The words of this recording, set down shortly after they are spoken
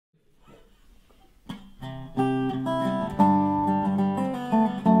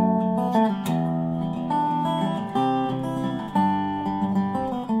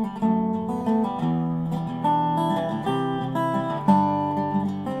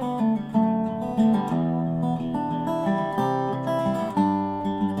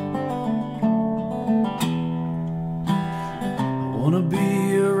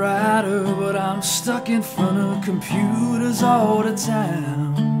stuck in front of computers all the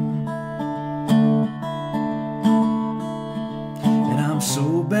time. And I'm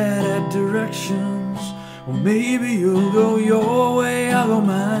so bad at directions. Well, maybe you'll go your way, I'll go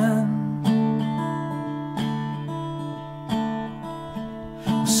mine.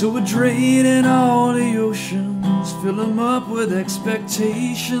 So we're draining all the oceans, fill them up with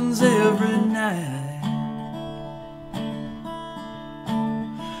expectations every night.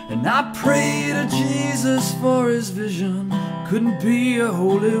 And I pray to Jesus for his vision. Couldn't be a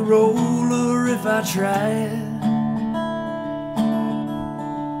holy roller if I tried.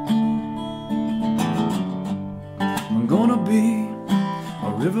 I'm gonna be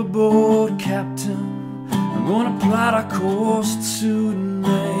a riverboat captain. I'm gonna plot a course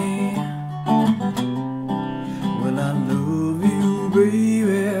tonight. Well, I love you,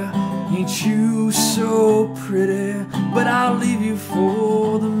 baby. Ain't you so pretty? But I'll leave you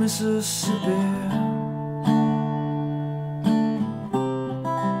for the Mississippi.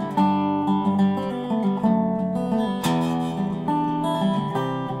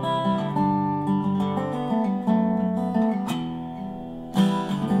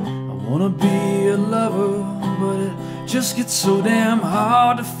 I wanna be a lover, but it just gets so damn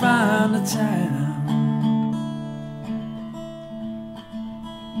hard to find the time.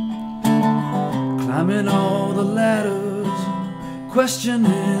 Climbing all the ladders,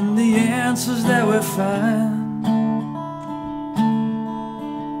 questioning the answers that we find.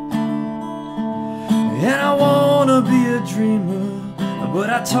 And I wanna be a dreamer, but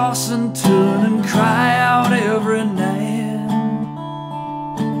I toss and turn and cry out every night.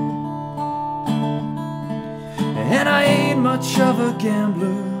 And I ain't much of a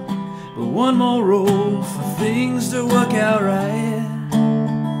gambler, but one more roll for things to work out right.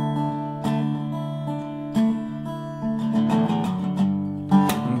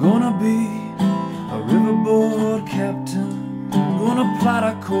 I'm gonna be a riverboat captain. I'm gonna plot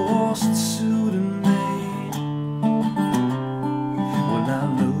a course that's suiting me. Well, I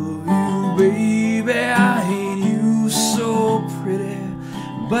love you, baby. I hate you so pretty,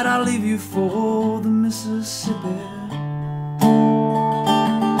 but I'll leave you for the Mississippi.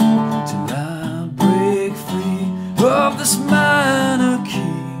 Till I break free of this minor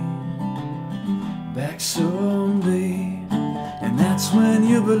key back someday. And that's when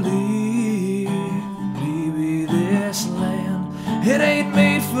you believe, maybe this land, it ain't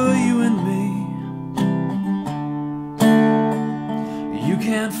made for you and me. You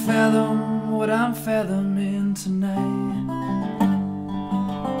can't fathom what I'm fathoming tonight.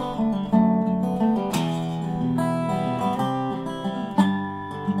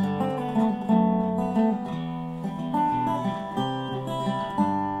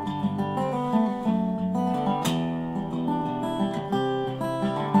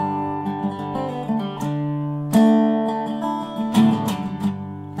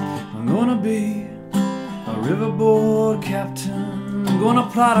 Be a riverboat captain. I'm gonna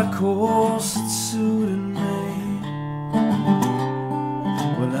plot a course that's suiting me.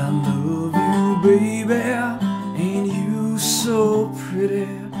 Well, I love you, baby. Ain't you so pretty?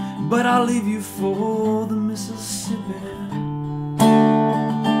 But I'll leave you for the Mississippi.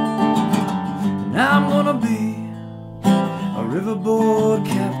 Now I'm gonna be a riverboat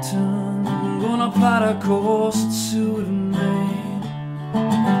captain. I'm gonna plot a course that's suiting me.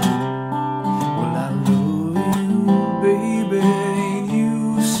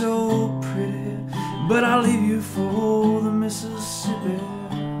 But I'll leave you for the Mississippi.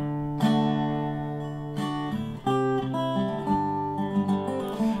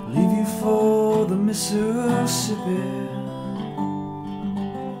 Leave you for the Mississippi.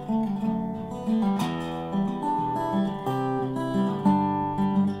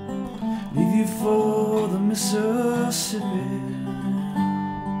 Leave you for the Mississippi.